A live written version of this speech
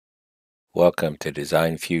Welcome to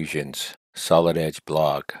Designfusion's Solid Edge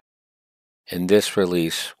blog. In this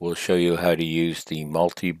release, we'll show you how to use the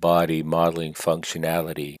multi-body modeling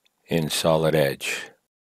functionality in Solid Edge.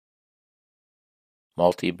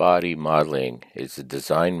 Multi-body modeling is a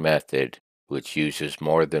design method which uses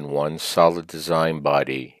more than one solid design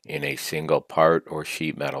body in a single part or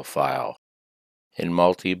sheet metal file. In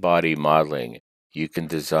multi-body modeling, you can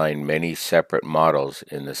design many separate models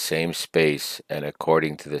in the same space and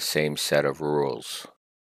according to the same set of rules.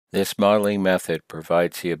 This modeling method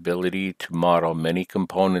provides the ability to model many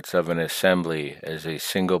components of an assembly as a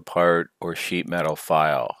single part or sheet metal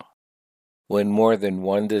file. When more than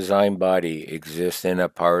one design body exists in a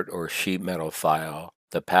part or sheet metal file,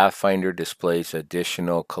 the Pathfinder displays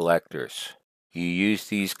additional collectors. You use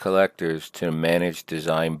these collectors to manage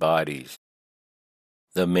design bodies.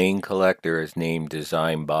 The main collector is named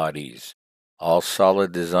Design Bodies. All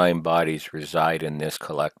solid design bodies reside in this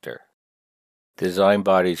collector. Design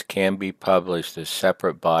bodies can be published as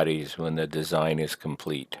separate bodies when the design is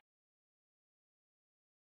complete.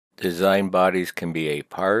 Design bodies can be a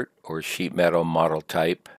part or sheet metal model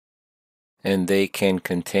type, and they can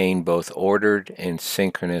contain both ordered and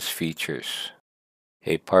synchronous features.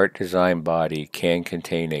 A part design body can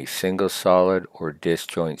contain a single solid or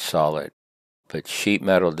disjoint solid, but sheet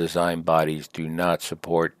metal design bodies do not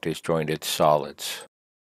support disjointed solids.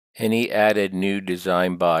 Any added new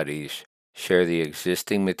design bodies share the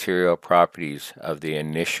existing material properties of the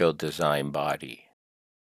initial design body.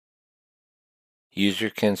 User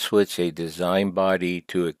can switch a design body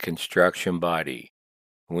to a construction body.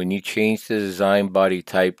 When you change the design body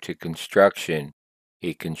type to construction,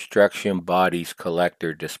 a construction body's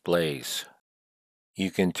collector displays. You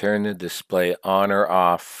can turn the display on or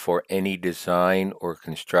off for any design or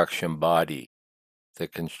construction body. The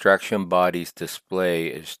construction body's display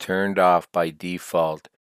is turned off by default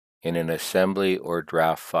in an assembly or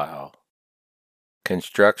draft file.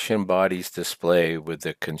 Construction bodies display with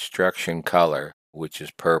the construction color, which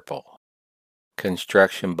is purple.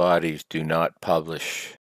 Construction bodies do not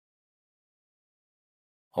publish.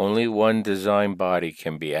 Only one design body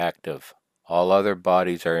can be active. All other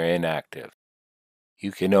bodies are inactive.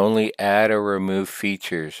 You can only add or remove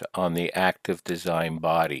features on the active design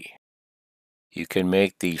body. You can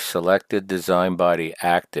make the selected design body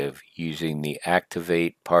active using the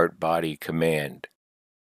Activate Part Body command.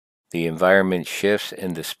 The environment shifts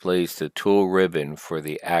and displays the tool ribbon for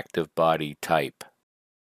the active body type.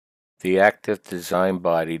 The active design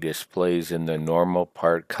body displays in the normal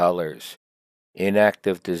part colors.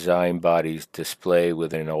 Inactive design bodies display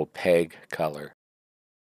with an opaque color.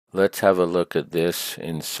 Let's have a look at this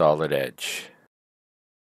in Solid Edge.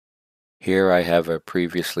 Here I have a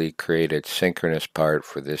previously created synchronous part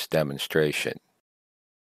for this demonstration.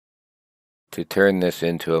 To turn this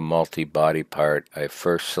into a multi-body part, I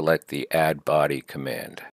first select the Add Body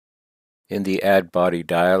command. In the Add Body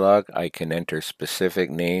dialog, I can enter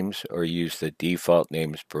specific names or use the default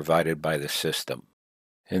names provided by the system.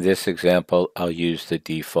 In this example, I'll use the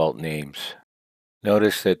default names.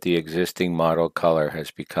 Notice that the existing model color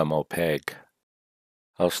has become opaque.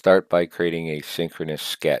 I'll start by creating a synchronous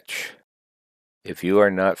sketch. If you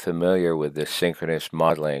are not familiar with this synchronous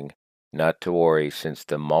modeling, not to worry, since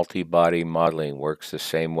the multi-body modeling works the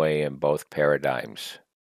same way in both paradigms.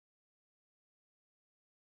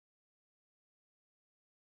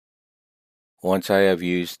 Once I have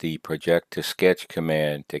used the Project to Sketch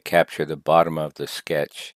command to capture the bottom of the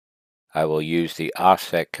sketch, I will use the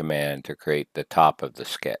Offset command to create the top of the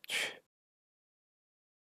sketch.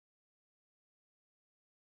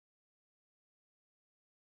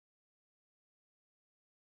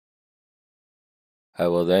 I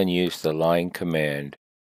will then use the Line command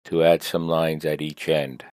to add some lines at each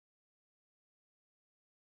end.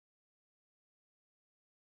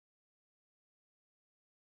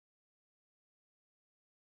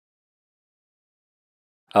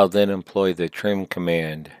 I'll then employ the Trim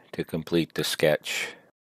command to complete the sketch.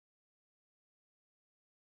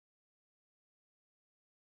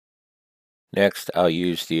 Next, I'll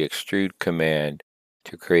use the Extrude command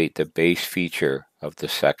to create the base feature of the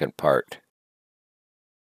second part.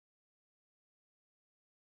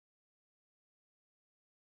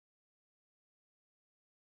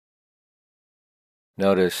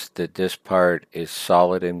 Notice that this part is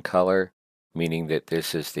solid in color, meaning that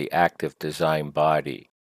this is the active design body.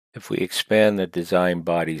 If we expand the design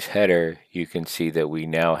body's header, you can see that we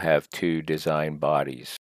now have two design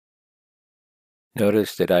bodies.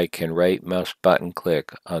 Notice that I can right mouse button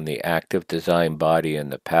click on the active design body in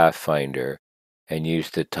the Pathfinder and use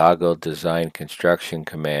the Toggle Design Construction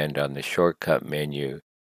command on the shortcut menu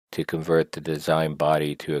to convert the design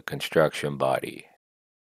body to a construction body.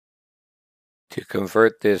 To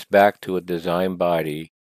convert this back to a design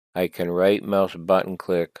body, I can right mouse button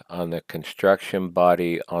click on the construction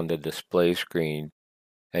body on the display screen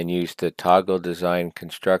and use the toggle design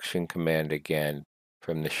construction command again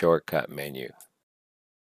from the shortcut menu.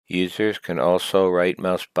 Users can also right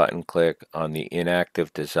mouse button click on the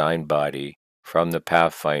inactive design body from the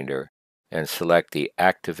Pathfinder and select the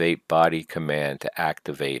Activate Body command to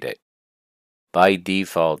activate it. By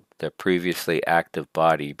default, the previously active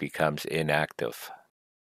body becomes inactive.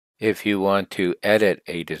 If you want to edit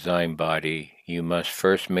a design body, you must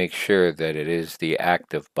first make sure that it is the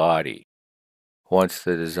active body. Once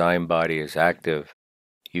the design body is active,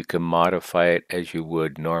 you can modify it as you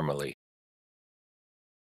would normally.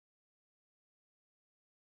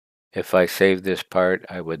 If I save this part,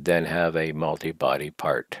 I would then have a multi-body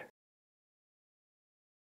part.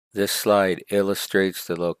 This slide illustrates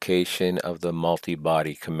the location of the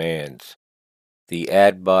multi-body commands. The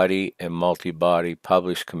Add Body and Multi-Body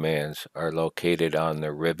Publish commands are located on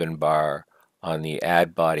the ribbon bar on the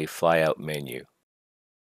Add Body flyout menu.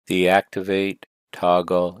 The Activate,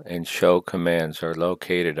 Toggle, and Show commands are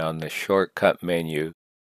located on the shortcut menu,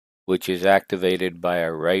 which is activated by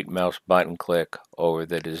a right mouse button click over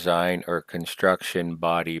the Design or Construction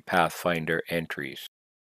Body Pathfinder entries.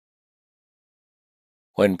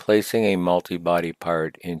 When placing a multi-body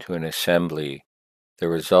part into an assembly, the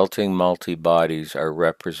resulting multi-bodies are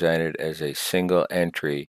represented as a single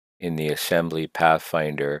entry in the assembly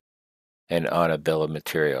pathfinder and on a bill of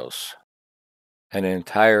materials. An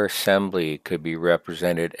entire assembly could be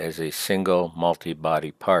represented as a single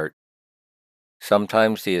multi-body part.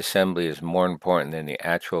 Sometimes the assembly is more important than the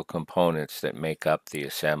actual components that make up the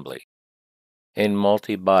assembly. In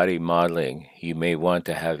multi-body modeling, you may want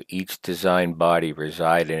to have each design body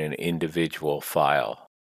reside in an individual file.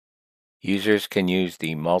 Users can use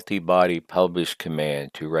the multi-body publish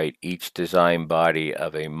command to write each design body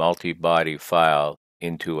of a multi-body file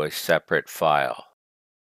into a separate file.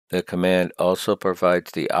 The command also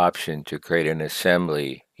provides the option to create an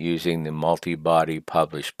assembly using the multi-body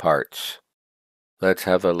publish parts. Let's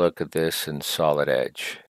have a look at this in Solid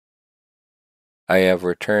Edge. I have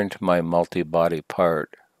returned to my multi-body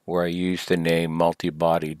part where I use the name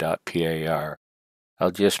multibody.par.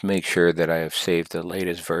 I'll just make sure that I have saved the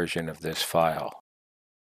latest version of this file.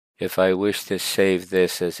 If I wish to save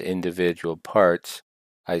this as individual parts,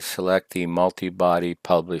 I select the multi-body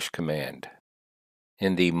publish command.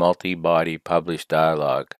 In the multi-body publish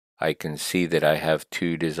dialog, I can see that I have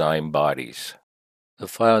two design bodies. The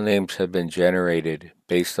file names have been generated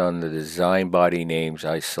based on the design body names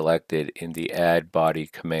I selected in the Add Body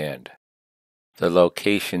command. The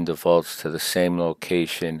location defaults to the same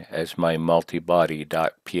location as my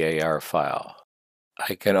multibody.par file.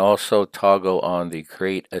 I can also toggle on the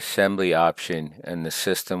Create Assembly option and the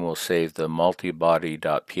system will save the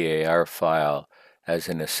multibody.par file as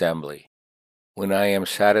an assembly. When I am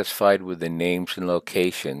satisfied with the names and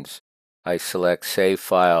locations, I select Save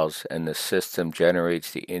Files and the system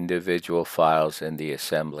generates the individual files in the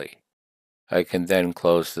assembly. I can then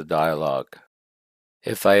close the dialog.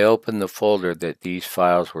 If I open the folder that these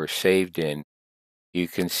files were saved in, you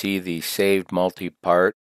can see the saved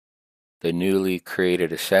multi-part, the newly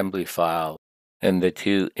created assembly file, and the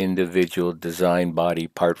two individual design body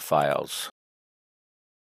part files.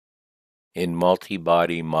 In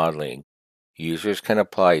multi-body modeling, users can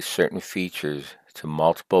apply certain features to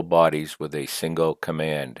multiple bodies with a single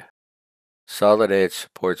command. Solid Edge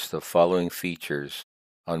supports the following features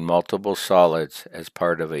on multiple solids as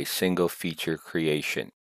part of a single feature creation: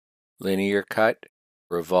 linear cut,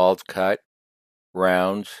 revolved cut,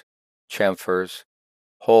 rounds, chamfers,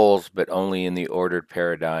 holes but only in the ordered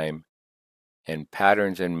paradigm, and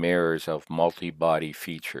patterns and mirrors of multi-body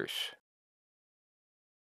features.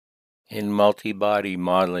 In multi-body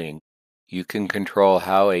modeling, you can control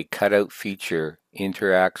how a cutout feature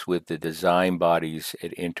interacts with the design bodies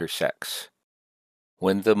it intersects.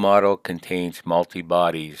 When the model contains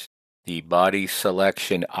multi-bodies, the body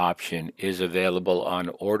selection option is available on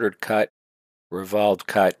ordered cut, revolved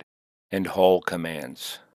cut, and hole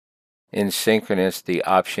commands. In synchronous, the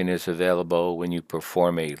option is available when you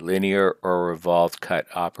perform a linear or revolved cut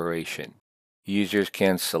operation. Users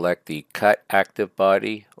can select the Cut Active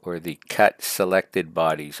Body or the Cut Selected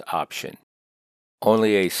Bodies option.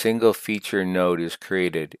 Only a single feature node is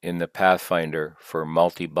created in the Pathfinder for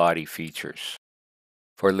multi-body features.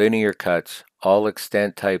 For linear cuts, all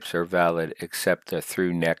extent types are valid except the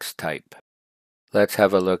Through Next type. Let's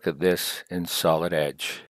have a look at this in Solid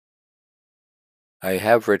Edge. I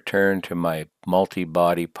have returned to my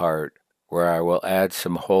multi-body part where I will add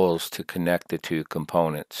some holes to connect the two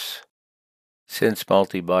components. Since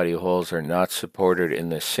multibody holes are not supported in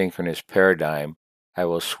the synchronous paradigm, I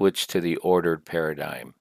will switch to the ordered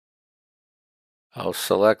paradigm. I'll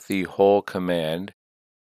select the hole command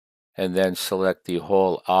and then select the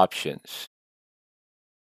hole options,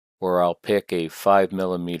 where I'll pick a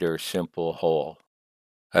 5mm simple hole.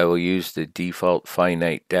 I will use the default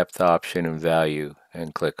finite depth option and value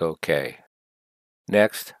and click OK.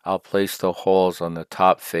 Next, I'll place the holes on the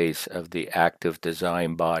top face of the active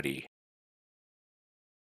design body.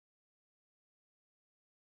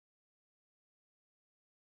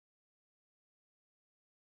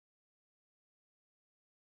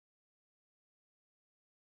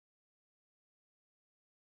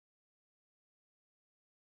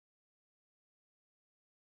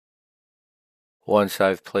 Once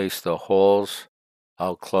I've placed the holes,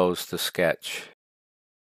 I'll close the sketch.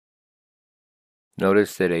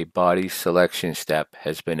 Notice that a body selection step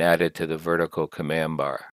has been added to the vertical command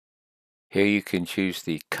bar. Here you can choose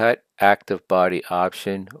the Cut Active Body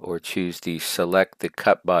option or choose the Select the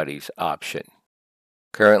Cut Bodies option.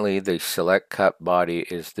 Currently, the Select Cut Body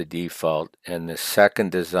is the default, and the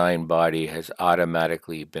second design body has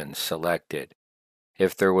automatically been selected.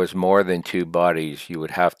 If there was more than two bodies, you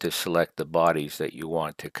would have to select the bodies that you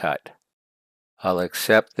want to cut. I'll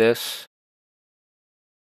accept this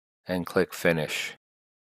and click Finish.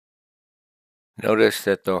 Notice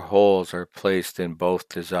that the holes are placed in both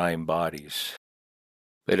design bodies,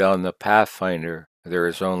 but on the Pathfinder there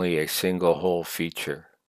is only a single hole feature.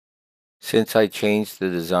 Since I changed the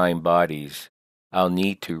design bodies, I'll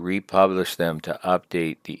need to republish them to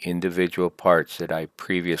update the individual parts that I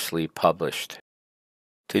previously published.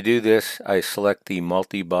 To do this, I select the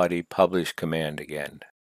multibody publish command again.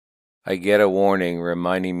 I get a warning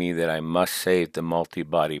reminding me that I must save the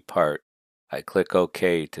multibody part. I click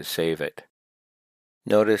OK to save it.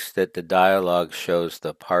 Notice that the dialog shows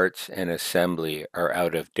the parts and assembly are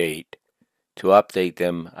out of date. To update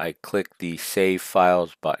them, I click the Save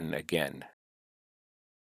Files button again.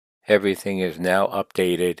 Everything is now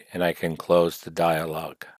updated and I can close the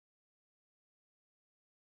dialog.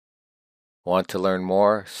 Want to learn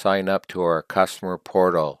more? Sign up to our customer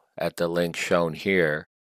portal at the link shown here,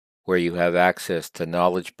 where you have access to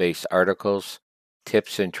knowledge-based articles,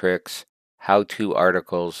 tips and tricks, how-to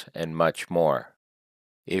articles, and much more.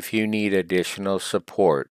 If you need additional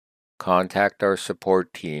support, contact our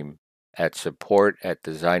support team at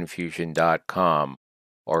support@designfusion.com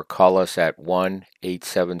or call us at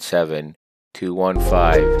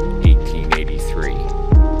 1-877-215-8000.